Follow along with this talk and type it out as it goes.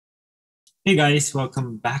Hey guys,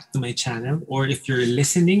 welcome back to my channel. Or if you're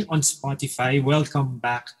listening on Spotify, welcome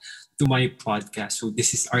back to my podcast. So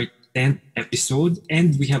this is our 10th episode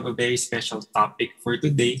and we have a very special topic for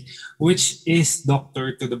today, which is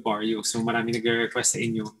Doctor to the Barrio. So marami nagre-request sa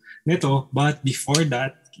inyo nito. But before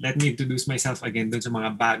that, let me introduce myself again dun sa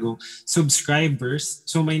mga bagong subscribers.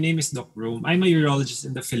 So my name is Doc Rome. I'm a urologist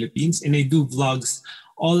in the Philippines and I do vlogs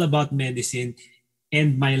all about medicine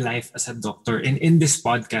and my life as a doctor. And in this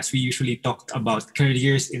podcast, we usually talked about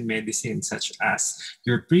careers in medicine, such as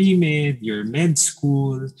your pre-med, your med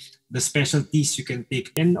school, the specialties you can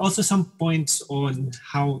take, and also some points on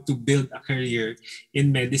how to build a career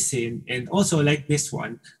in medicine. And also, like this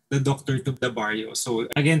one, the doctor to the barrio. So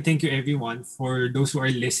again, thank you everyone for those who are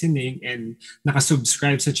listening and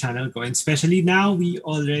nakasubscribe sa channel ko. And especially now, we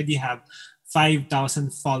already have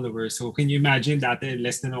 5,000 followers. So can you imagine dati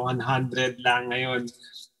less than 100 lang ngayon.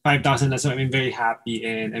 5,000 na. So I'm very happy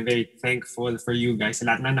and I'm very thankful for you guys.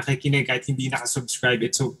 Sa lahat na nakikinig kahit hindi nakasubscribe,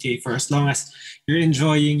 it's okay for as long as you're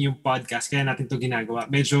enjoying yung podcast. Kaya natin to ginagawa.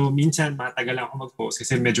 Medyo minsan matagal lang ako mag-post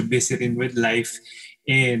kasi medyo busy rin with life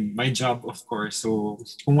and my job of course. So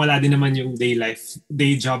kung wala din naman yung day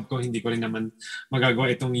job ko, hindi ko rin naman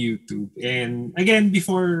magagawa itong YouTube. And again,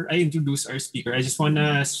 before I introduce our speaker, I just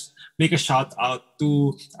wanna make a shout out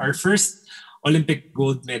to our first Olympic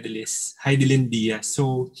gold medalist, Heidelin Diaz.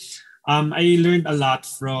 So I learned a lot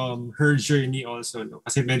from her journey also. No?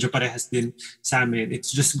 Kasi medyo parehas din sa amin. It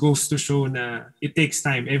just goes to show na it takes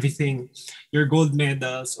time. Everything, your gold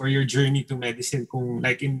medals or your journey to medicine. Kung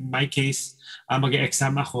like in my case,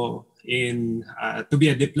 mag-exam ako to be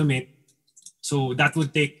a diplomat. So that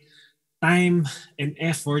would take time and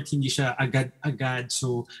effort, hindi siya agad-agad.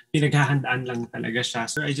 So, pinaghahandaan lang talaga siya.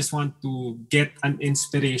 So, I just want to get an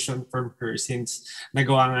inspiration from her since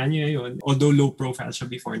nagawa nga niya yun. Although low profile siya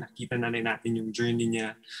before, nakita na rin natin yung journey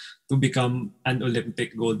niya to become an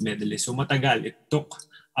Olympic gold medalist. So, matagal. It took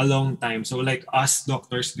a long time. So, like us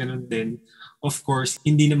doctors, ganun din. Of course,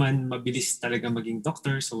 hindi naman mabilis talaga maging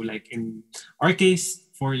doctor. So, like in our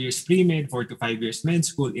case, 4 years pre-med, 4 to 5 years med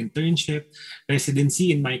school, internship,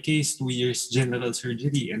 residency, in my case, 2 years general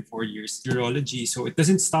surgery, and 4 years urology. So it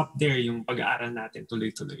doesn't stop there yung pag-aaral natin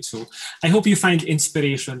tuloy-tuloy. So I hope you find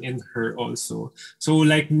inspiration in her also. So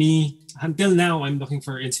like me, until now, I'm looking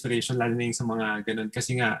for inspiration, lalo na yung sa mga ganun.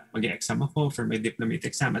 Kasi nga, mag-exam ako for my diplomat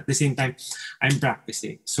exam. At the same time, I'm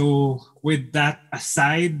practicing. So with that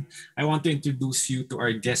aside, I want to introduce you to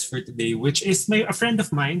our guest for today, which is a friend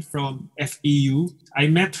of mine from FEU.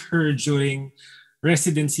 I met her during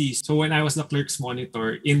residency. So when I was the clerk's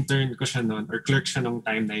monitor, intern ko siya noon, or clerk siya nung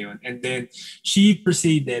time na yon. And then she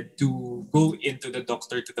proceeded to go into the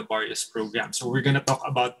Doctor to the Barrios program. So we're gonna talk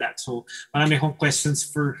about that. So marami akong questions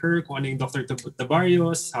for her, kung ano yung Doctor to the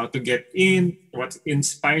Barrios, how to get in, what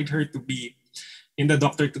inspired her to be in the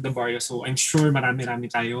Doctor to the Barrios. So I'm sure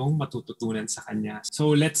marami-rami tayong matututunan sa kanya.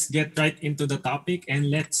 So let's get right into the topic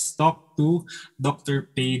and let's talk to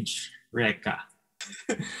Dr. Paige Reca.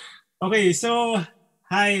 Okay, so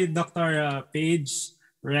hi, Dr. Paige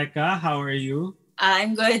Reca. How are you?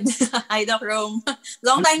 I'm good. Hi, Doc Rome.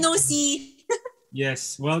 Long time no see.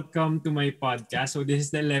 Yes, welcome to my podcast. So this is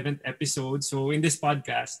the 11th episode. So in this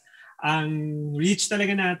podcast, ang reach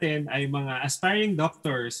talaga natin ay mga aspiring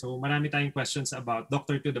doctors. So marami tayong questions about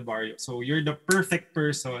Doctor to the Barrio. So you're the perfect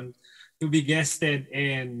person to be guested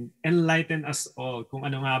and enlighten us all kung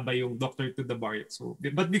ano nga ba yung Doctor to the Barrio. So,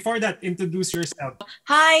 but before that, introduce yourself.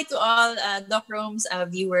 Hi to all Doc Rome's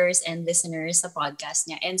viewers and listeners sa podcast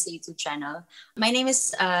niya and sa YouTube channel. My name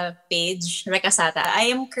is Paige Recasata.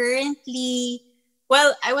 I am currently,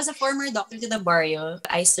 I was a former Doctor to the Barrio.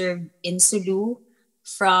 I served in Sulu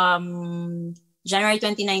from January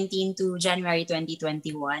 2019 to January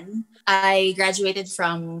 2021. I graduated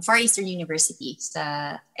from Far Eastern University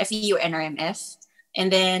sa FEU-NRMF. And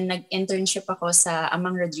then nag-internship ako sa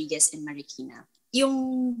Amang in Marikina. Yung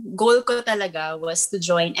goal ko talaga was to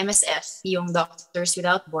join MSF, yung Doctors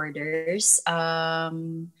Without Borders.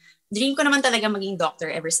 Dream ko naman talaga maging doctor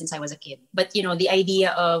ever since I was a kid. But, the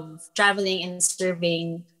idea of traveling and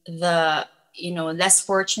serving the, less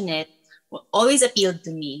fortunate always appealed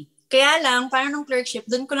to me. Kaya lang, parang nung clerkship,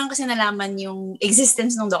 doon ko lang kasi nalaman yung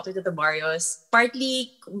existence ng Doctor to the Barrios.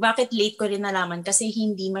 Partly, bakit late ko rin nalaman kasi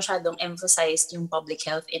hindi masyadong emphasized yung public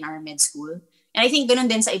health in our med school. And I think ganun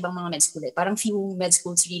din sa ibang mga med school. Parang few med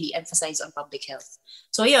schools really emphasize on public health.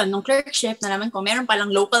 So yun, nung clerkship, nalaman ko, meron palang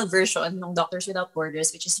local version ng Doctors Without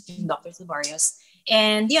Borders, which is yung Doctor to the Barrios.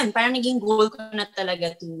 And yun, parang naging goal ko na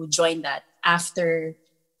talaga to join that after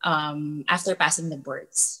passing the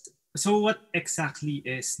boards. So what exactly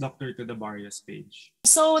is Doctor to the Barrios page?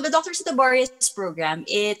 So the Doctors of the Barrios program,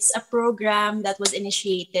 it's a program that was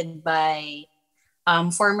initiated by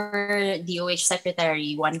former DOH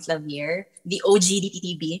Secretary Juan Flavier, the OG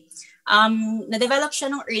DTTB. Na-develop siya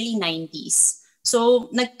noong early 90s. So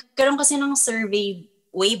nagkaroon kasi ng survey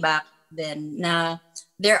way back then na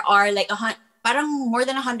there are like parang more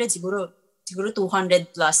than 100 siguro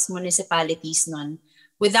 200 plus municipalities nun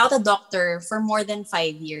without a doctor for more than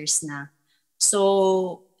 5 years na.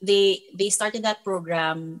 So they started that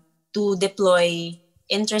program to deploy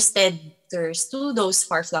interested doctors to those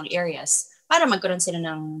far-flung areas para magkaroon sila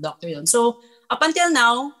ng doctor doon. So up until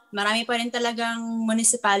now, marami pa rin talagang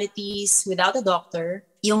municipalities without a doctor.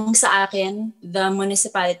 Yung sa akin, the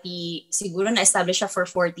municipality, siguro na-establish siya for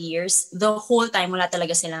 40 years. The whole time, wala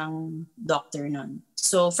talaga silang doctor nun.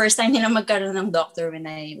 So, first time nila magkaroon ng doctor when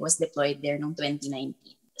I was deployed there noong 2019.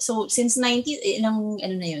 So, since 90,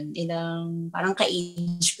 parang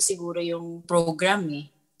ka-age ko siguro yung program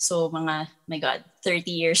eh. So, my God, 30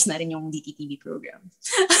 years na rin yung DTTB program.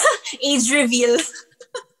 Age reveal.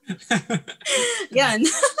 Yan.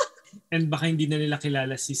 And baka hindi na nila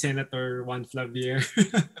kilala si Senator Juan Flavier.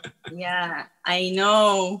 Yeah, I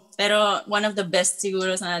know. Pero one of the best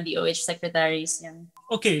siguro sa DOH secretaries yan.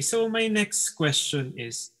 Okay, so my next question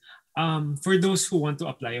is, for those who want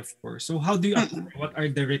to apply, of course, so how do you apply? What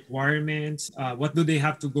are the requirements? What do they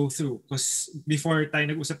have to go through? Because before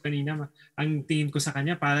tayo nag-usap kanina, ang tingin ko sa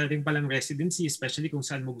kanya, para rin palang residency, especially kung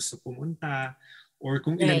saan mo gusto pumunta, or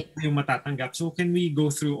kung ilan yung matatanggap. So can we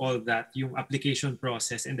go through all that, yung application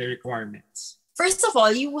process and the requirements? First of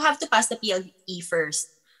all, you have to pass the PLE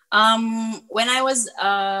first. When I was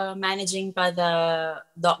managing pa the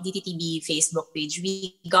DTTB Facebook page,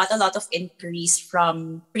 we got a lot of inquiries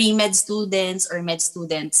from pre-med students or med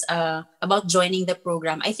students about joining the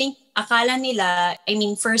program. I think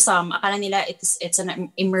for some, akala nila it's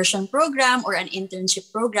an immersion program or an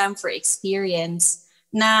internship program for experience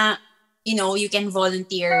na you can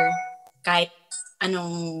volunteer kahit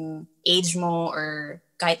anong age mo or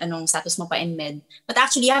kahit anong status mo pa in med. But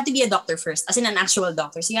actually, you have to be a doctor first, as in an actual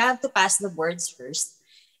doctor. So you have to pass the boards first.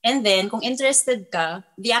 And then, kung interested ka,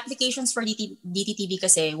 the applications for DTTB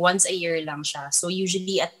kasi once a year lang siya. So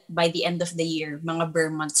usually by the end of the year, mga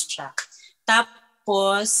bare months siya.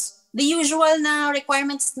 Tapos, the usual na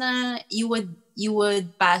requirements na you would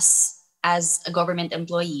pass as a government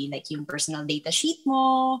employee, like yung personal data sheet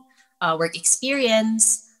mo, work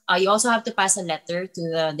experience. You also have to pass a letter to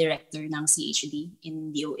the director ng CHD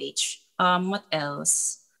in DOH. What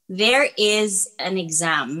else? There is an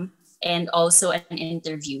exam and also an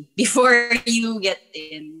interview before you get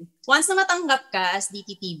in. Once na matanggap ka as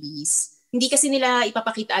DTTBs, hindi kasi nila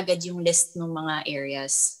ipapakita agad yung list ng mga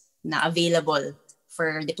areas na available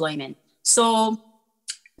for deployment. So,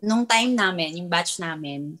 nung time namin, yung batch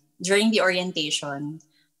namin, during the orientation,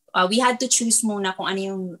 we had to choose muna kung ano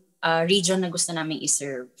yung region na gusto namin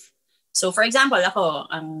i-serve. So for example, ako,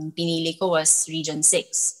 ang pinili ko was Region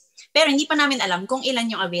 6. Pero hindi pa namin alam kung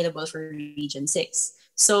ilan yung available for Region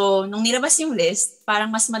 6. So nung nilabas yung list,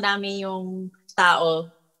 parang mas madami yung tao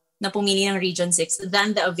na pumili ng Region 6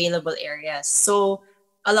 than the available areas. So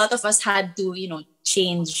a lot of us had to,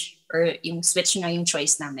 change or yung switch nga yung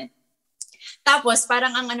choice namin. Tapos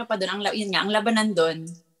parang ang ang labanan doon,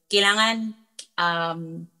 kailangan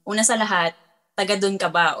una sa lahat, taga doon ka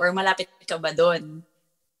ba or malapit ka ba doon?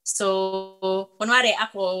 So, kunwari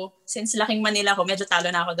ako, since laking Manila ko, medyo talo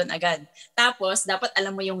na ako doon agad. Tapos, dapat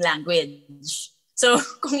alam mo yung language. So,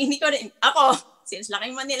 kung hindi ko rin, since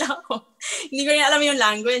laking Manila ako, hindi ko rin alam yung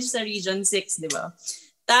language sa Region 6, di ba?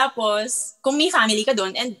 Tapos, kung may family ka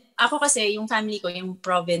doon, and ako kasi, yung family ko, yung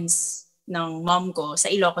province ng mom ko sa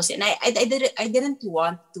Ilocos yun. I didn't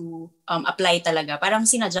want to apply talaga. Parang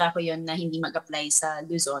sinadya ko yun na hindi mag-apply sa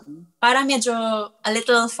Luzon. Parang medyo a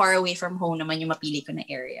little far away from home naman yung mapili ko na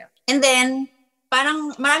area. And then,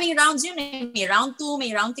 parang maraming rounds yun eh. May round 2,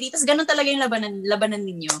 may round 3. Tapos ganun talaga yung labanan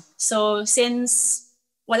ninyo. So, since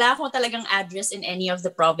wala akong talagang address in any of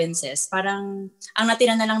the provinces, parang ang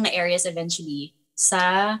natira na lang na areas eventually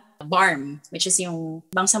sa BARM, which is yung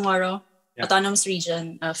Bangsamoro Autonomous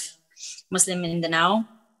Region of Muslim Mindanao.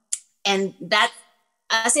 And that,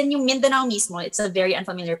 as in yung Mindanao mismo, it's a very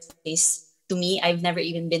unfamiliar place to me. I've never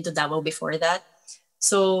even been to Davao before that.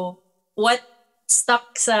 So, what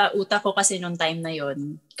stuck sa utak ko kasi nung time na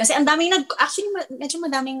yon, kasi ang daming medyo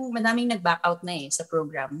madaming nag-back out na sa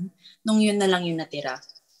program, nung yun na lang yung natira.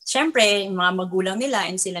 Siyempre, yung mga magulang nila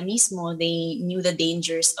and sila mismo, they knew the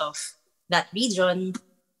dangers of that region.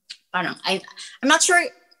 Parang, I'm not sure,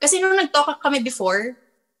 kasi nung nag-talk kami before,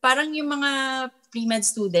 parang yung mga pre-med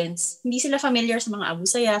students, hindi sila familiar sa mga Abu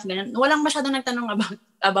Sayyaf, ganun. Walang masyadong nagtanong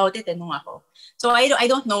about it nung ako. So I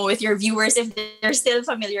don't know with your viewers if they're still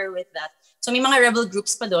familiar with that. So may mga rebel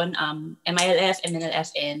groups pa doon, MILF,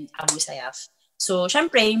 MNLF, and Abu Sayyaf. So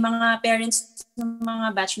syempre, yung mga parents ng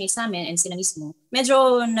mga batchmates namin and sila mismo,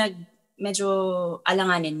 medyo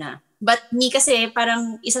alanganin na. But me kasi,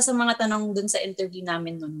 parang isa sa mga tanong dun sa interview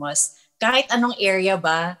namin nun was, kahit anong area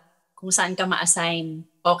ba, kung saan ka ma-assign,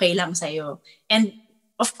 okay lang sa'yo. And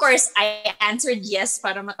of course, I answered yes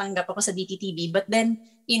para matanggap ako sa DTTB. But then,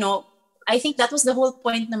 I think that was the whole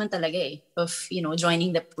point naman talaga of,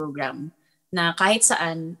 joining the program. Na kahit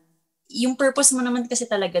saan, yung purpose mo naman kasi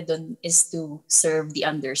talaga dun is to serve the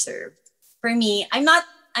underserved. For me, I'm not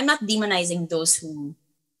demonizing those who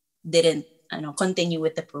didn't continue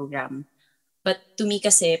with the program. But to me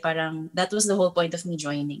kasi, parang that was the whole point of me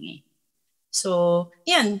joining eh. So,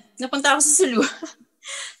 yan, napunta ako sa Sulu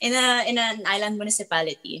in an island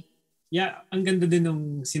municipality. Yeah, ang ganda din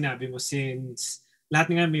ng sinabi mo since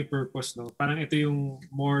lahat nga may purpose, no? Parang ito yung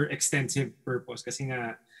more extensive purpose kasi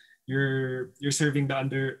nga you're serving the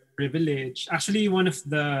underprivileged. Actually, one of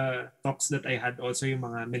the talks that I had also yung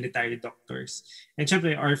mga military doctors. And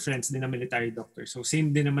syempre, our friends din na military doctors. So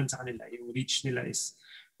same din naman sa kanila. Yung reach nila is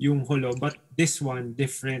yung holo. But this one,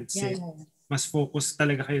 different. Yeah. Mas focus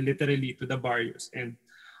talaga kayo literally to the barrios and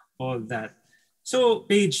all that. So,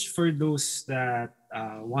 Paige, for those that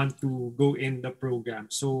want to go in the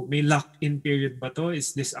program, so may lock-in period ba to?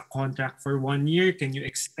 Is this a contract for 1 year? Can you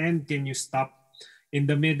extend? Can you stop in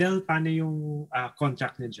the middle? Paano yung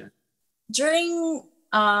contract niya dyan? During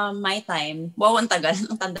my time, ang tagal,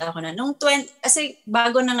 ang tanda ko na. Kasi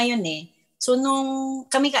bago na ngayon eh. So nung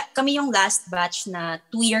kami yung last batch na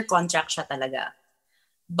 2-year contract siya talaga.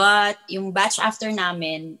 But yung batch after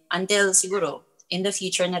namin, until siguro in the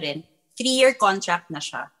future na rin, 3-year contract na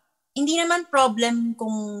siya. Hindi naman problem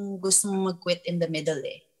kung gusto mo mag-quit in the middle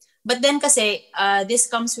eh. But then kasi, this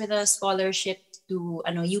comes with a scholarship to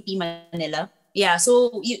UP Manila. Yeah,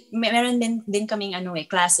 so meron din kaming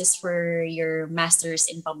classes for your masters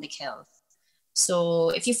in public health.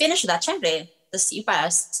 So if you finish that, syempre, tas you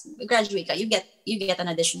pass, graduate ka, you get an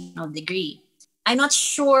additional degree. I'm not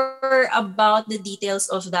sure about the details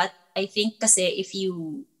of that. I think kasi if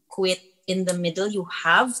you quit in the middle, you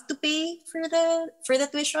have to pay for the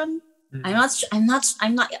tuition. Mm-hmm.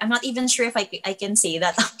 I'm not even sure if I can say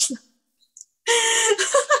that.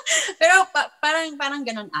 Pero parang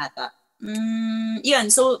ganun ata. Yun.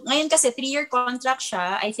 So ngayon kasi 3-year contract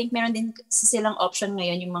siya. I think meron din silang option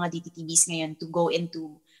ngayon yung mga DTTBs ngayon to go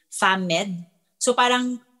into FEU-NRMF. So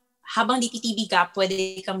parang habang DTTB ka,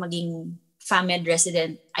 pwede kang maging FEU-NRMF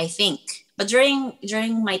resident, I think. But during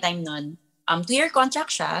my time nun, 2-year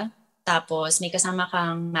contract siya. Tapos may kasama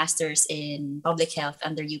kang masters in public health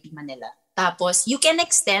under UP Manila. Tapos you can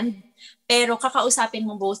extend, pero kakausapin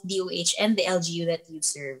mo both DOH and the LGU that you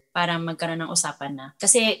serve para magkaroon ng usapan na.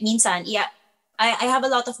 Kasi minsan, I have a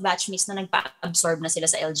lot of batchmates na nagpa-absorb na sila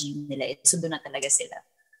sa LGU nila. So doon na talaga sila.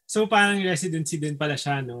 So parang residency din pala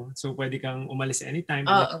siya, no? So pwede kang umalis anytime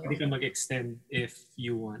and pwede kang mag-extend if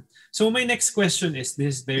you want. So my next question is,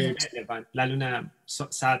 this is very relevant, lalo na sa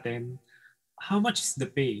atin. How much is the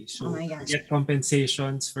pay? So you get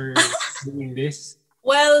compensations for doing this?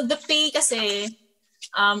 Well, the pay kasi,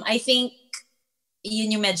 I think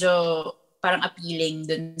yun yung medyo parang appealing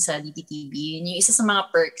dun sa DTTB. Yun yung isa sa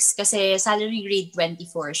mga perks kasi salary grade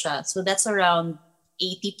 24 siya. So that's around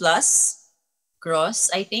 80 plus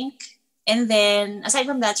gross, I think. And then, aside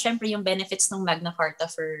from that, syempre yung benefits ng Magna Carta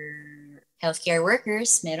for healthcare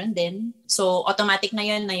workers, meron din. So, automatic na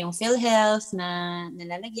yun na yung PhilHealth na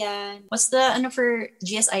nalalagyan. What's the, for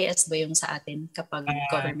GSIS ba yung sa atin kapag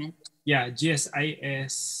government? Yeah,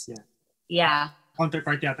 GSIS. Yeah.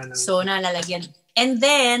 Counterpart yata na. So, nalalagyan. And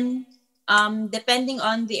then, depending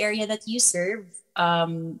on the area that you serve,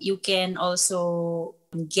 you can also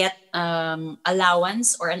get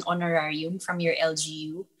allowance or an honorarium from your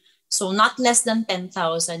LGU. So, not less than 10,000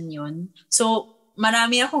 yun. So,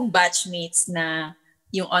 marami akong batchmates na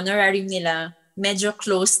yung honorarium nila medyo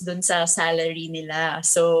close dun sa salary nila.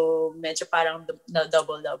 So, medyo parang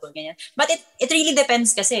double-double ganyan. But it really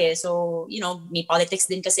depends kasi. So, may politics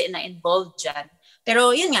din kasi na involved dyan.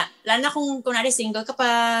 Pero yun nga, lalo na kung kunwari single ka pa,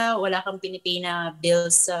 wala kang pinipay na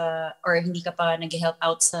bills or hindi ka pa nag-help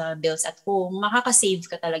out sa bills at home, makakasave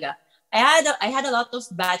ka talaga. I had a lot of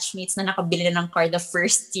batchmates na nakabili na ng car the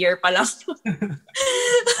first year pa lang.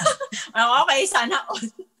 Okay, sana all.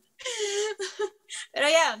 Pero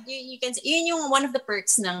yeah, you can yun yung one of the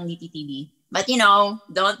perks ng DTTB. But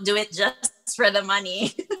don't do it just for the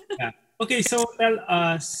money. Yeah. Okay, so tell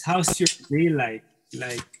us, how's your day like?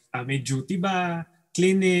 Like, may duty ba?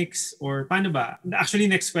 Clinics? Or paano ba? Actually,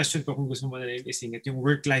 next question ko kung gusto mo na rin isingit, yung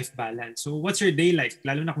work-life balance. So what's your day like?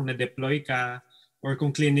 Lalo na kung na-deploy ka or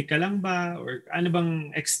kung clinic ka lang ba? Or ano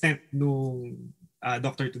bang extent nung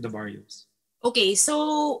doctor to the Barrios? Okay,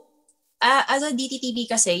 so as a DTTB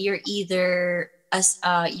kasi, you're either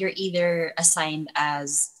assigned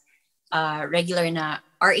as regular na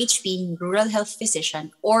RHP, Rural Health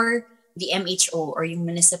Physician, or the MHO or yung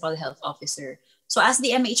Municipal Health Officer. So as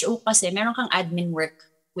the MHO kasi, meron kang admin work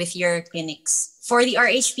with your clinics. For the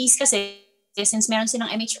RHPs kasi, since meron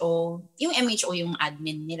silang MHO yung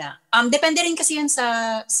admin nila. Depende rin kasi yun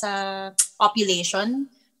sa population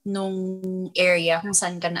nung area kung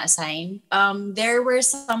saan ka na-assign. There were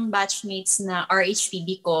some batchmates na RHP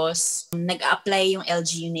because nag-apply yung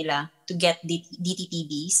LGU nila to get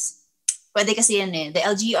DTTBs. Pwede kasi yan eh. The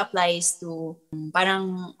LGU applies to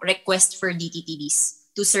parang request for DTTBs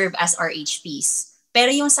to serve as RHPs. Pero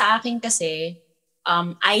yung sa akin kasi,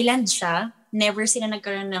 island siya. Never sila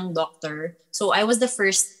nagkaroon ng doctor. So I was the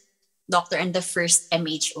first doctor and the first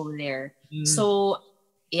MHO there. So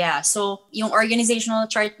yeah, so yung organizational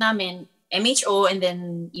chart namin, MHO and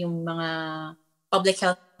then yung mga public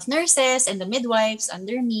health nurses and the midwives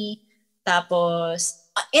under me. Tapos,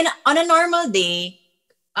 on a normal day,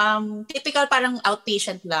 typical parang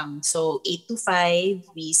outpatient lang. So 8 to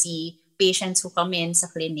 5, we see patients who come in sa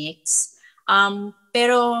clinics.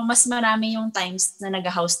 Pero mas marami yung times na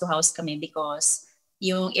nag-house to house kami because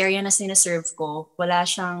yung area na sinaserve ko, wala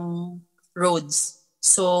siyang roads.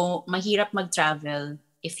 So mahirap mag-travel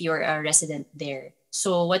if you're a resident there.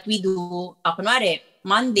 So what we do, kunwari,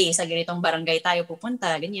 Monday sa ganitong barangay tayo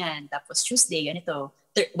pupunta, ganyan. Tapos Tuesday, ganito.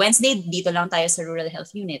 Wednesday, dito lang tayo sa Rural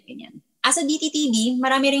Health Unit, ganyan. As a DTTB,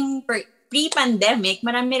 marami ring pre-pandemic,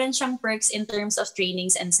 marami rin siyang perks in terms of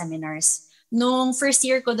trainings and seminars. Nung first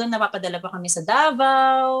year ko doon, napapadala pa kami sa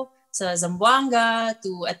Davao, sa Zamboanga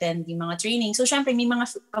to attend yung mga training. So syempre,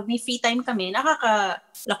 pag may free time kami,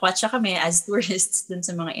 nakakalakwatsa kami as tourists dun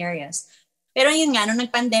sa mga areas. Pero yun nga, nung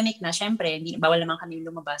nag-pandemic na, syempre, bawal naman kami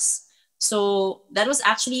lumabas. So, that was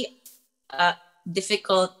actually a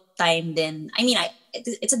difficult time then. I mean,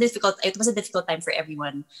 it was a difficult time for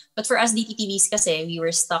everyone. But for us DTTBs kasi, we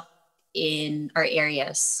were stuck in our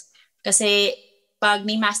areas. Kasi, pag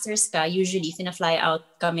may masters ka, usually, fina-fly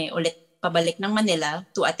out kami ulit pabalik ng Manila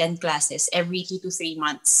to attend classes every 2 to 3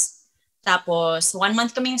 months. Tapos, 1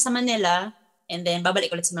 month kami sa Manila, and then babalik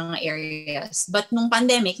ulit sa mga areas. But nung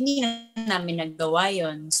pandemic, hindi na namin naggawa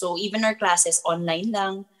yun. So even our classes online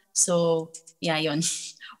lang. So yeah, yun.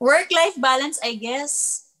 Work-life balance, I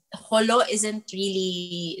guess, holo isn't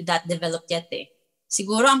really that developed yet eh.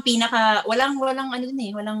 Siguro ang walang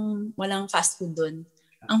fast food dun.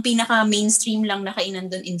 Ang pinaka mainstream lang na kainan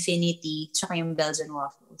dun, Infinity, tsaka yung Belgian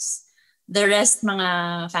waffles. The rest,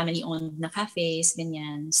 mga family-owned na cafes,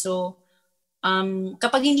 ganyan. So,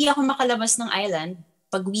 kapag hindi ako makalabas ng island,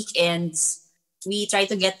 pag weekends, we try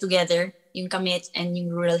to get together yung kami and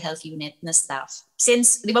yung Rural Health Unit na staff.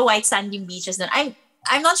 Since, di ba, white sand yung beaches doon.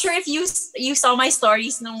 I'm not sure if you saw my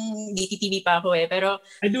stories nung DTTV pa ako eh, pero...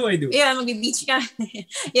 I do. Yeah, magbe-beach kami.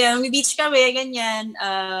 Magbe-beach kami, ganyan.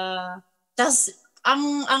 Tas,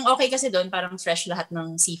 ang okay kasi doon, parang fresh lahat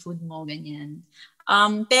ng seafood mo, ganyan.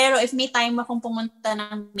 Pero if may time akong pumunta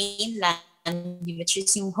ng mainland, which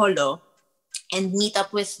is yung Holo, and meet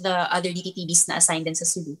up with the other DTTBs na assigned din sa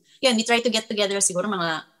Sulu. Yun, we try to get together siguro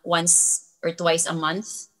mga once or twice a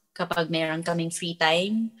month kapag meron kaming free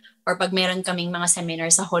time or pag meron kaming mga seminar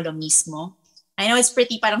sa Holo mismo. I know it's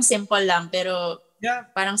pretty parang simple lang, pero yeah,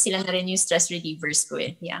 parang sila na rin yung stress relievers ko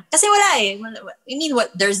eh. Yeah. Kasi wala eh. I mean,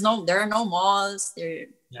 there are no malls.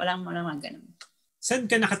 Walang mga ganun. Saan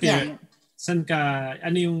ka nakatira? Yeah. Saan ka,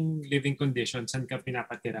 ano yung living condition? Saan ka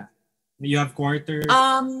pinapatira? You have quarters?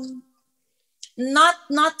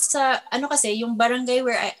 Not sa kasi yung barangay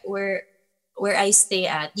where I stay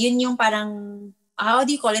at, yun yung parang how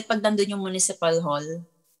do you call it pag nandun yung municipal hall,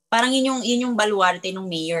 parang yun yung baluarte ng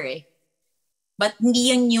mayor eh, but hindi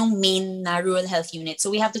yun yung main na rural health unit, so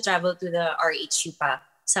we have to travel to the RHU pa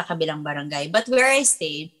sa kabilang barangay. But where I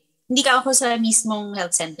stay, hindi ka ako sa mismong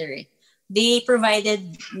health center eh. They provided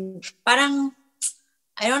parang,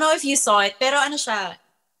 I don't know if you saw it, pero ano siya,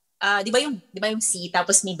 di ba yung sea,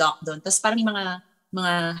 tapos may dock doon, tapos parang may mga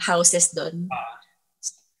houses doon.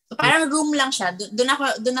 So parang room lang siya.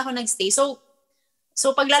 Doon ako nagstay. So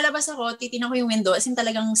paglalabas ako, titingnan ko yung window, as in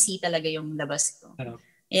talagang sea talaga yung labas ko. Hello.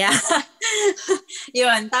 Yeah.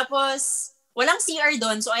 Yun. Tapos walang CR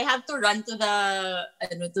doon, so I have to run to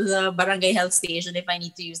the barangay health station if I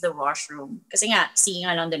need to use the washroom. Kasi nga, sea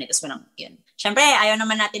nga lang doon, tapos walang yun. Syempre, ayaw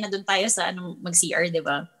naman natin na doon tayo sa mag-CR, di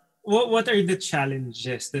ba? what are the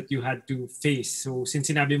challenges that you had to face? So since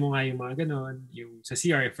sinabi mo nga yung mga ganon, yung sa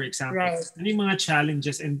CR for example, Right. ano yung mga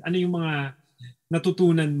challenges and ano yung mga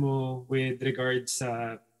natutunan mo with regards sa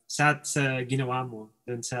ginawa mo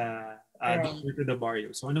dun sa Right. Doctor to the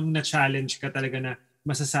Barrio? So anong na-challenge ka talaga na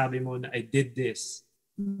masasabi mo na I did this?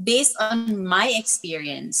 Based on my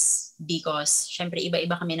experience, because syempre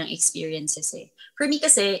iba-iba kami ng experiences eh. For me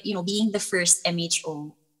kasi, being the first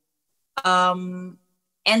MHO,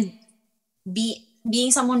 and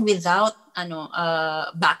being someone without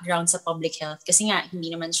background sa public health, kasi nga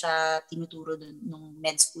hindi naman siya tinuturo dun nung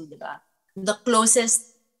med school, diba? The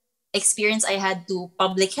closest experience I had to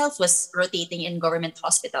public health was rotating in government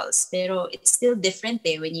hospitals. Pero it's still different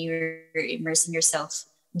when you're immersing yourself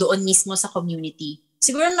doon mismo sa community.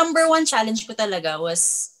 Siguro number one challenge ko talaga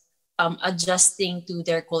was adjusting to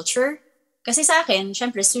their culture. Kasi sa akin,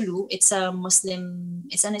 syempre Sulu, it's an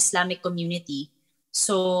Islamic community.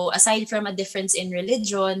 So aside from a difference in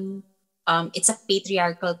religion, it's a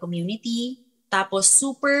patriarchal community. Tapos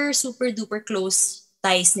super, super duper close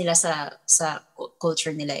ties nila sa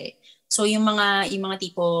culture nila eh. So yung mga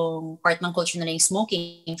tipong part ng culture nila yung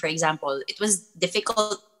smoking, for example, it was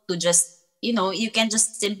difficult to just, you can't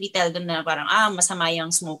just simply tell them na parang, masama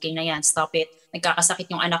yung smoking na yan, stop it.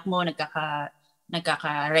 Nagkakasakit yung anak mo,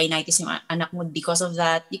 nagkaka-rhinitis yung anak mo because of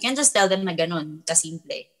that. You can't just tell them na ganun,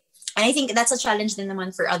 kasimple. And I think that's a challenge din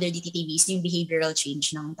naman for other DTTBs, yung behavioral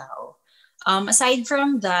change ng tao. Aside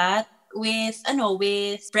from that, with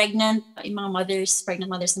pregnant mothers na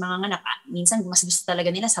mga anak, minsan mas gusto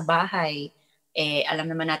talaga nila sa bahay.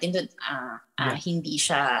 Alam naman natin doon, hindi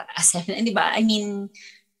siya, di ba? I mean,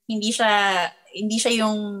 hindi siya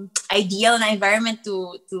yung ideal na environment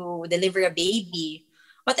to deliver a baby.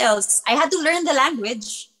 What else? I had to learn the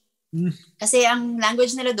language. Kasi ang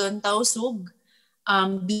language nila doon, Tausug.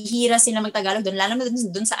 Bihira sila magtagalog doon, lalo na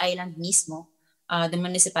doon sa island mismo, the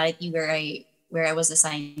municipality where I was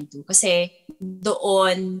assigned to. Kasi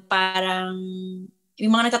doon parang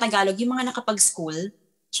yung mga nagtatagalog, yung mga nakapag-school,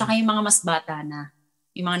 tsaka yung mga mas bata na,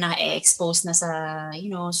 yung mga naka-expose na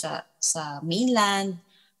sa mainland.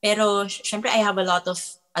 Pero syempre I have a lot of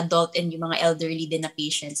adult and yung mga elderly din na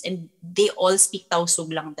patients, and they all speak Tausug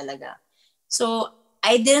lang talaga. So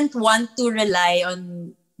I didn't want to rely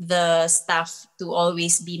on the staff to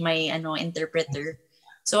always be my interpreter.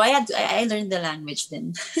 So I learned the language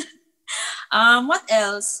then. What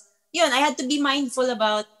else? Yun, I had to be mindful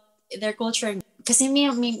about their culture. Kasi may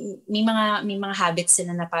mga habits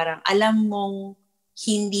sila na parang alam mong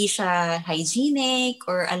hindi siya hygienic,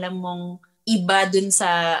 or alam mong iba dun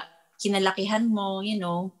sa kinalakihan mo,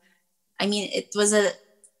 I mean, it was a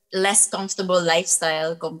less comfortable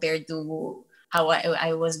lifestyle compared to how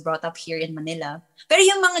I was brought up here in Manila. Pero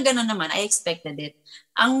yung mga ganun naman, I expected it.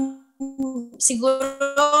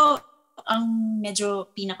 Siguro, medyo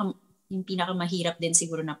yung pinakamahirap din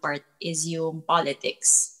siguro na part is yung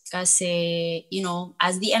politics. Kasi,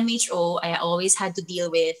 as the MHO, I always had to deal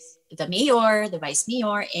with the mayor, the vice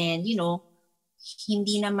mayor, and,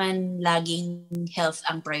 hindi naman laging health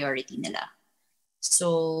ang priority nila.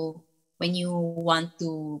 So, when you want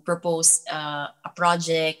to propose a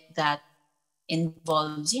project that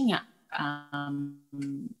involves,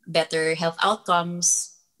 better health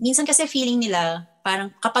outcomes, minsan kasi feeling nila, parang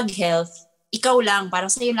kapag health, ikaw lang, parang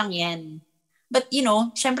sa'yo lang yan. But,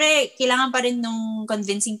 syempre, kailangan pa rin ng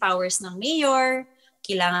convincing powers ng mayor,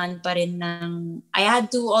 kailangan pa rin I had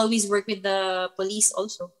to always work with the police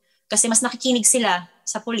also. Kasi mas nakikinig sila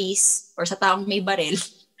sa police or sa taong may baril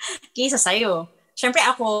kaysa sa'yo. Syempre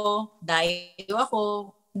dayo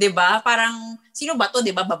ako, 'di ba? Parang sino ba 'to,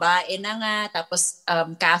 'di ba? Babae na nga, tapos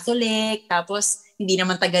Catholic, tapos hindi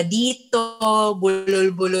naman taga dito,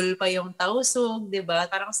 bulol-bulol pa yung Tausug, 'di ba?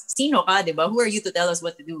 Parang sino ka, 'di ba? Who are you to tell us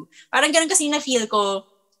what to do? Parang ganun kasi na feel ko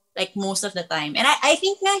like most of the time. And I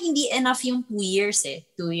think na hindi enough yung 2 years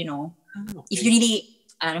to, if you really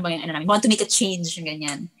want to make a change yung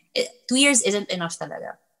ganyan. 2 years isn't enough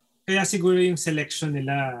talaga. Kaya siguro yung selection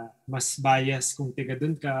nila mas bias kung tiga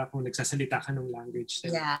doon ka, kung nagsasalita ka ng language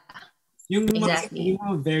nila. Yeah. Yung exactly.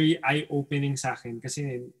 mga very eye-opening sa akin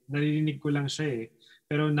kasi naririnig ko lang siya eh.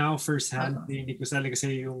 Pero now firsthand, hindi ko talaga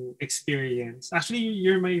sa yung experience. Actually,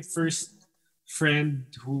 you're my first friend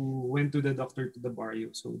who went to the doctor to the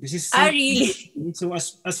Barrio. So this is really? So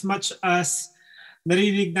as much as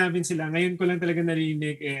narinig namin sila, ngayon ko lang talaga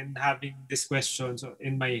narinig and having this question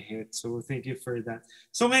in my head. So thank you for that.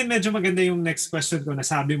 So ngayon medyo maganda yung next question ko.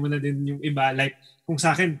 Nasabi mo na din yung iba. Like kung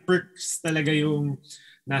sa akin, perks talaga yung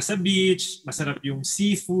nasa beach, masarap yung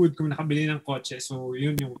seafood, kung nakabili ng kotse. So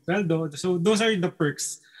yun yung sweldo. So those are the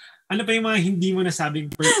perks. Ano pa yung mga hindi mo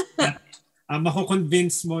nasabing perks that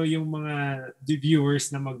mako-convince mo yung mga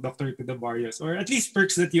viewers na mag-Doctor to the Barrios or at least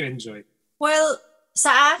perks that you enjoy? Well,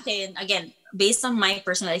 sa akin, again, based on my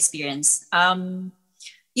personal experience,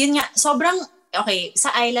 yun nga, sobrang, okay,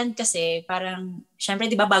 sa island kasi, parang,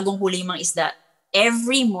 syempre, di ba, bagong huli yung mga isda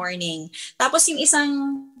every morning. Tapos yung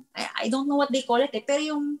isang, I don't know what they call it pero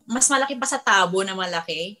yung mas malaki pa sa tabo na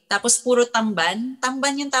malaki, tapos puro tamban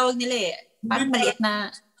yung tawag nila Parang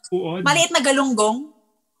maliit na galunggong.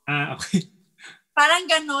 Okay. Parang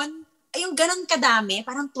ganon. Yung ganon kadami,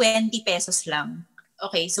 parang 20 pesos lang.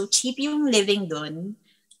 Okay, so cheap yung living dun.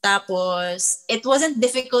 Tapos, it wasn't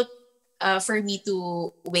difficult for me to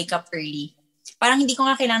wake up early. Parang hindi ko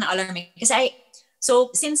nga kailangan ng alarm. Kasi so,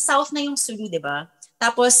 since south na yung Sulu, di ba?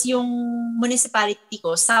 Tapos, yung municipality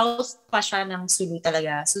ko, south pa siya ng Sulu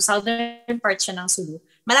talaga. So, southern part siya ng Sulu.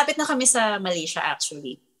 Malapit na kami sa Malaysia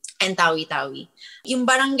actually. And Tawi-Tawi. Yung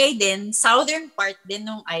barangay din, southern part din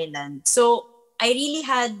ng island. So, I really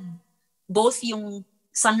had both yung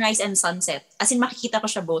sunrise and sunset. As in, makikita ko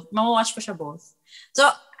siya both. Mawawatch ko siya both. So,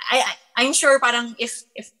 I'm sure parang if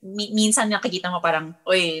minsan nakikita mo parang,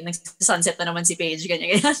 oy, nag-sunset na naman si Paige,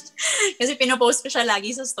 ganyan. Kasi pinopost ko siya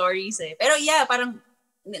lagi sa stories Pero yeah, parang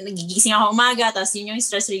nagigising ako umaga, tapos yun yung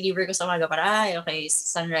stress reliever ko sa umaga. Para, okay,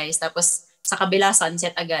 sunrise. Tapos sa kabila,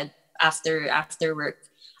 sunset agad after work.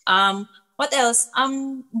 What else?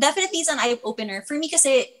 Definitely it's an eye-opener. For me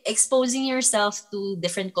kasi, exposing yourself to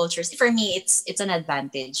different cultures, for me, it's an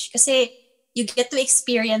advantage. Kasi you get to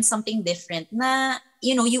experience something different na,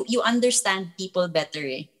 you understand people better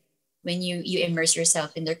when you immerse yourself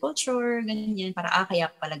in their culture, ganyan, para kaya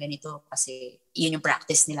pala ganito kasi yun yung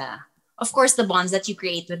practice nila. Of course, the bonds that you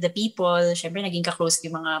create with the people, syempre naging ka-close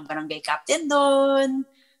yung mga barangay captain doon,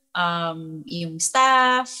 yung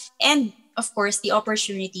staff, and of course, the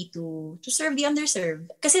opportunity to serve the underserved.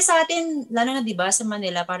 Kasi sa atin, lalo na 'di ba sa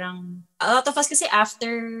Manila, parang a lot of us kasi after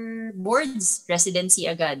boards, residency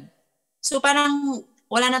agad. So parang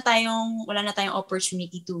wala na tayong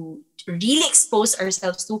opportunity to really expose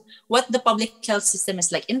ourselves to what the public health system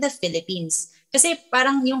is like in the Philippines. Kasi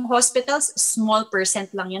parang yung hospitals, small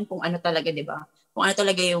percent lang yan kung ano talaga, 'di ba? Kung ano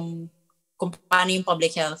talaga kung paano yung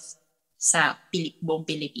public health sa buong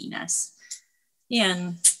Pilipinas.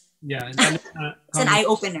 Yan. Yeah. It's an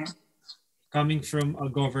eye-opener. Coming from a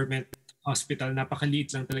government hospital,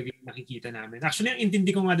 napakaliit lang talaga yung nakikita namin. Actually, ang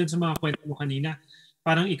intindi ko nga dun sa mga kwento mo kanina,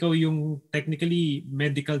 parang ikaw yung technically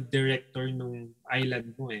medical director nung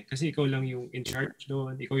island mo Kasi ikaw lang yung in charge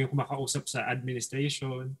doon, ikaw yung kumakausap sa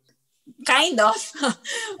administration. Kind of.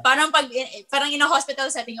 parang in a hospital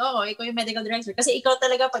setting, ikaw yung medical director. Kasi ikaw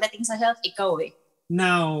talaga pagdating sa health, ikaw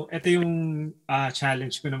Now, ito yung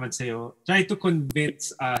challenge ko naman sa'yo. Try to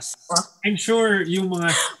convince us. I'm sure yung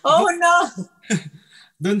mga... Oh, no!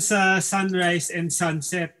 Doon sa sunrise and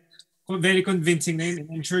sunset, very convincing na yun.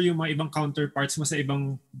 I'm sure yung mga ibang counterparts mo sa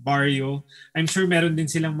ibang barrio, I'm sure meron din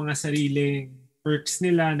silang mga sariling perks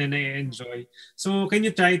nila na na-enjoy. So, can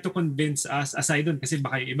you try to convince us, aside doon, kasi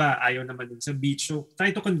baka yung iba ayaw naman din sa beach, so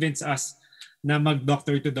try to convince us na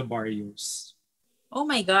mag-Doctor to the Barrios. Oh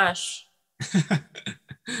my gosh.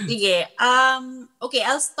 Sige. Okay,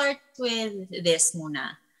 I'll start with this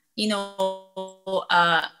muna.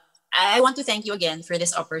 I want to thank you again for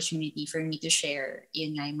this opportunity for me to share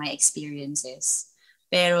my experiences.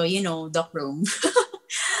 Pero, Doc Rome,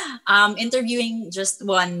 interviewing just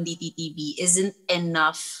one DTTB isn't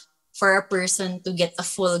enough for a person to get a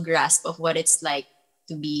full grasp of what it's like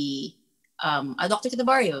to be a doctor to the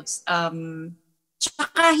Barrios.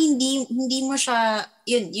 Tsaka hindi mo siya,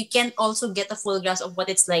 you can't also get a full grasp of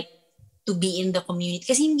what it's like to be in the community.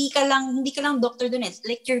 Kasi hindi ka lang doctor dun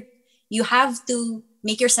Like you have to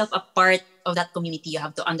make yourself a part of that community. You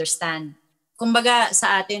have to understand. Kumbaga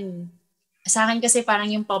sa akin kasi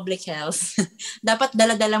parang yung public health, dapat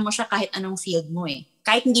dala-dala mo siya kahit anong field mo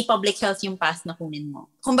Kahit hindi public health yung path na kunin mo.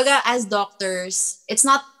 Kumbaga as doctors, it's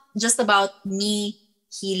not just about me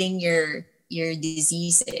healing your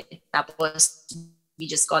disease Tapos, we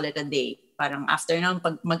just call it a day. Parang after nun,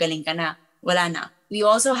 pag magaling ka na, wala na. We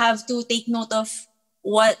also have to take note of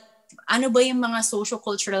ano ba yung mga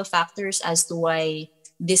socio-cultural factors as to why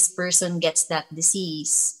this person gets that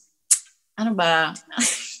disease. Ano ba?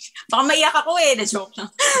 Baka maiyak ako na-joke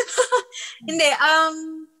lang. Hindi,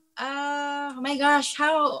 oh my gosh,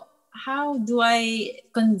 how do I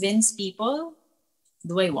convince people?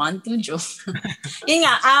 Do I want to? Joke. Yun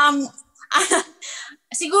nga,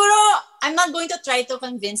 siguro, I'm not going to try to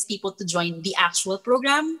convince people to join the actual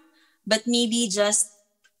program, but maybe just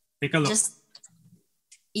take a look.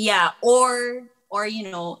 Or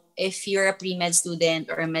if you're a pre-med student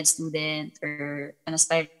or a med student or an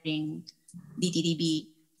aspiring DTTB,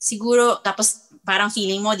 siguro, tapos parang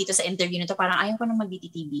feeling mo dito sa interview na to, parang ayaw ko nang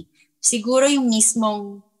mag-DTTB. Siguro yung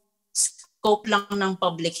mismong scope lang ng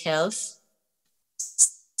public health,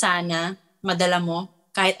 sana madala mo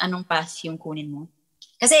kahit anong path yung kunin mo.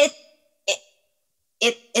 Kasi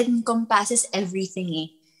it encompasses everything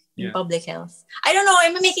in public health. I don't know,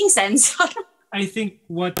 am I making sense? I think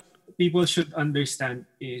what people should understand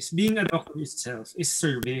is being a doctor itself is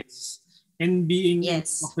service. And being a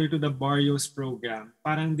doctor to the Barrios Program,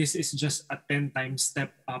 parang this is just a 10 times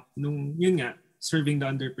step up nung, yun nga, serving the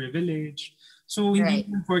underprivileged. So, hindi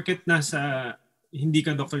porket nasa, hindi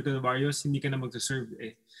ka doctor to the Barrios, hindi ka na magsaserve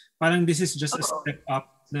eh. Parang this is just a step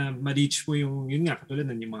up na ma-reach mo yung, yun nga, katulad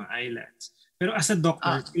ng yung mga IELTS. Pero as a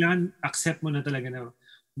doctor, kailangan accept mo na talaga na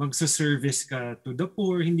magsaservice ka to the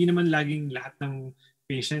poor. Hindi naman laging lahat ng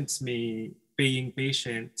patients may paying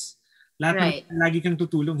patients. Lahat lagi kang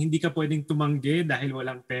tutulong. Hindi ka pwedeng tumanggi dahil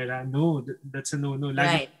walang pera. No, that's a no-no.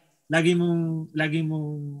 Lagi mong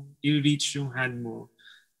i-reach yung hand mo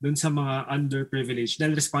dun sa mga underprivileged.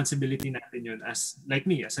 Dahil responsibility natin yun as, like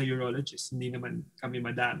me, as a urologist. Hindi naman kami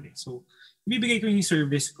madami. So, ibibigay ko yung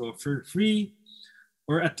service ko for free,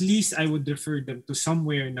 or at least I would refer them to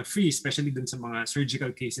somewhere na free, especially dun sa mga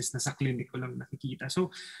surgical cases na sa clinic ko lang nakikita.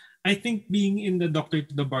 So, I think being in the doctor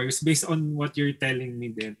to the Barrios, based on what you're telling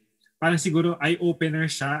me din, parang siguro eye-opener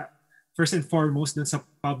siya first and foremost dun sa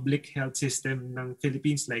public health system ng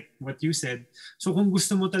Philippines, like what you said. So kung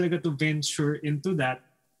gusto mo talaga to venture into that,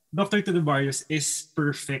 Doctor to the Barrios is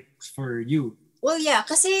perfect for you. Well, yeah,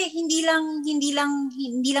 kasi hindi lang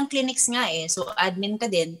clinics nga eh. So admin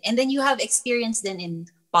ka din, and then you have experience din in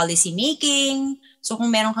policy making. So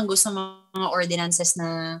kung meron kang gusto mga ordinances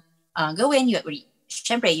na gawin,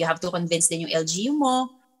 syempre you have to convince din yung LGU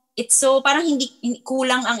mo. It's so parang hindi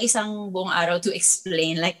kulang ang isang buong araw to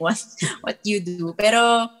explain like what you do.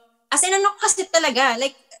 Pero as in ano kasi talaga,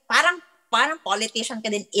 like parang politician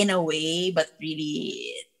ka din in a way, but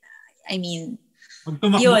really, I mean,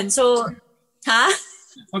 yun. So, ha?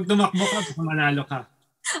 Pag tumakbo ka, manalo ka.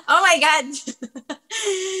 Oh my God!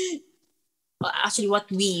 Well, actually,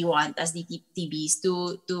 what we want as DTTB is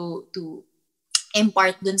to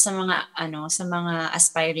impart dun sa mga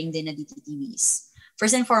aspiring din na DTTBs.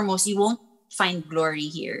 First and foremost, you won't find glory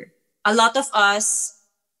here. A lot of us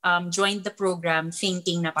joined the program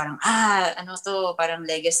thinking na parang, parang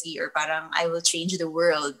legacy, or parang I will change the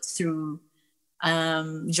world through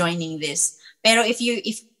joining this. Pero if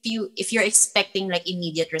you're expecting like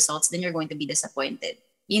immediate results, then you're going to be disappointed.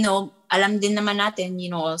 You know, alam din naman natin,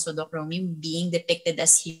 also Doc Romy, being depicted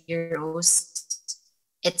as heroes,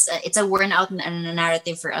 it's a worn out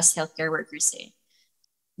narrative for us healthcare workers eh.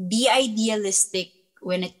 Be idealistic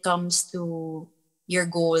when it comes to your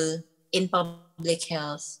goal in public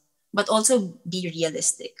health, but also be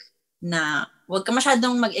realistic na huwag ka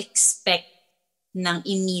masyadong mag-expect ng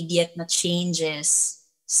immediate na changes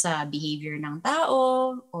sa behavior ng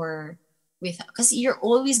tao, or kasi you're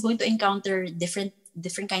always going to encounter different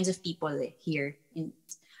kinds of people here.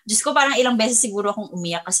 Diyos ko, parang ilang beses siguro akong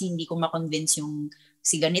umiyak kasi hindi ko ma-convince yung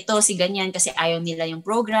si ganito, si ganyan, kasi ayaw nila yung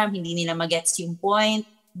program, hindi nila magets yung point.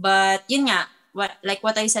 But yun nga,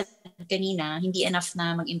 what I said kanina, hindi enough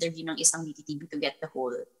na mag-interview ng isang DTTB to get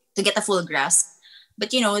a full grasp.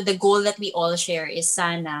 But the goal that we all share is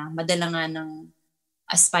sana madala nga ng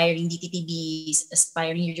aspiring DTTBs,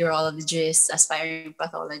 aspiring urologists, aspiring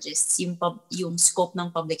pathologists, yung scope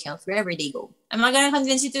ng public health wherever they go. I'm not gonna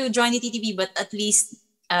convince you to join DTTB, but at least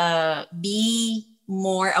be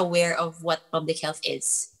more aware of what public health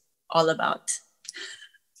is all about.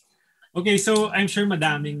 Okay, so I'm sure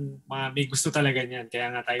madaming may gusto talaga niyan,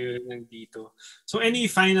 kaya nga tayo nandito. So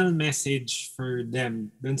any final message for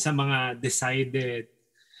them, dun sa mga decided,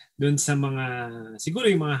 dun sa mga,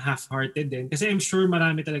 siguro yung mga half-hearted din, kasi I'm sure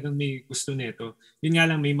marami talagang may gusto nito. Yun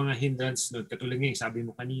nga lang, may mga hindrance doon, katulad nga yung sabi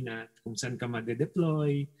mo kanina, kung saan ka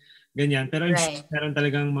ma-deploy, ganyan. Pero I'm sure meron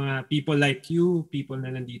talagang mga people like you, people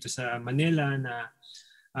na nandito sa Manila na,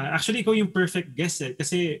 actually ikaw yung perfect guest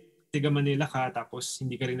kasi tiga Manila ka, tapos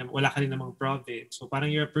wala ka rin namang province. So parang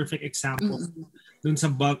you're a perfect example dun sa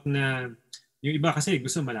bulk na yung iba kasi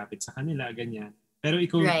gusto malapit sa kanila, ganyan. Pero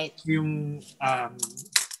ikaw yung,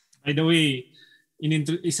 by the way,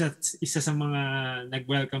 isa sa mga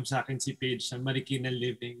nag-welcome sa akin si Paige sa Marikina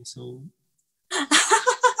Living. So,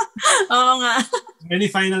 oo nga. Any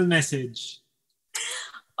final message?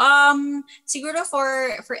 Siguro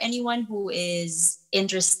for anyone who is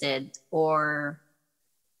interested or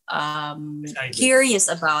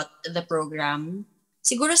curious about the program,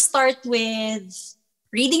 siguro start with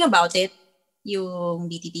reading about it,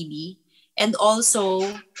 yung DTTB, and also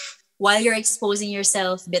while you're exposing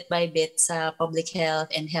yourself bit by bit sa public health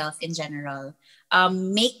and health in general,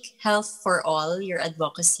 make health for all your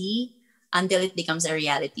advocacy until it becomes a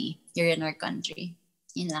reality here in our country.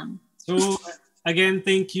 Yun lang. So, again,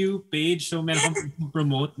 thank you, Paige. So, meron kang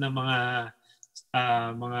promote na mga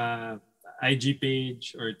IG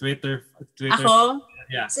page or Twitter. Ako?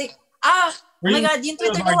 Yeah. Oh my God, yung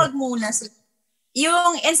Twitter ko wag muna.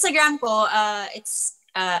 Yung Instagram ko, it's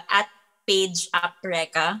at Paige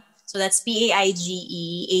Reca. So that's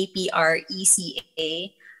PAIGEAPRECA.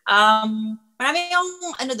 Marami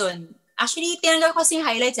yung doon. Actually, tinanggal ko kasi yung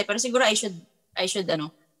highlights pero siguro I should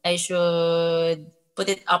put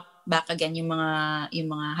it up back again yung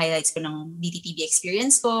mga highlights ko ng DTTB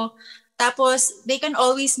experience ko. Tapos, they can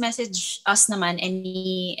always message us naman,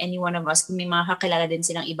 any one of us, kung may mga kakilala din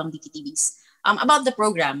silang ibang DTTBs about the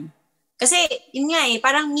program. Kasi, yun nga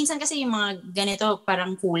parang minsan kasi yung mga ganito,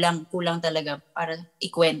 parang kulang talaga para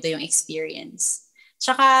ikwento yung experience.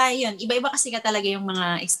 Tsaka, yun, iba-iba kasi ka talaga yung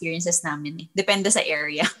mga experiences namin. Depende sa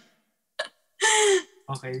area.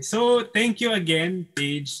 Okay, so thank you again,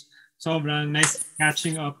 Paige. Sobrang nice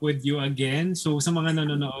catching up with you again. So, sa mga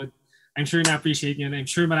nanonood, I'm sure na-appreciate nyo na. I'm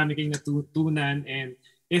sure marami kayong natutunan. And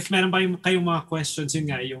if meron pa kayong mga questions,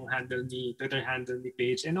 yun nga, yung Twitter handle ni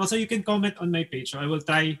Paige. And also, you can comment on my page. So, I will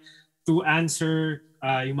try to answer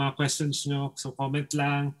yung mga questions nyo. So, comment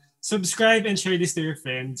lang. Subscribe and share this to your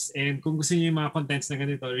friends. And kung gusto niyo yung mga contents na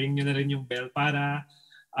ganito, ring nyo na rin yung bell para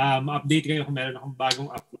ma-update kayo kung meron akong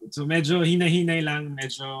bagong upload. So, medyo hinay-hinay lang.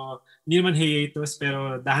 Medyo hindi naman hiatus,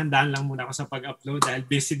 pero dahan-dahan lang muna ako sa pag-upload dahil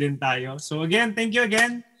busy din tayo. So, again, thank you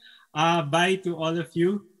again. Bye to all of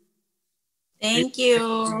you. Thank you.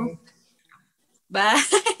 Bye.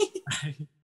 Bye.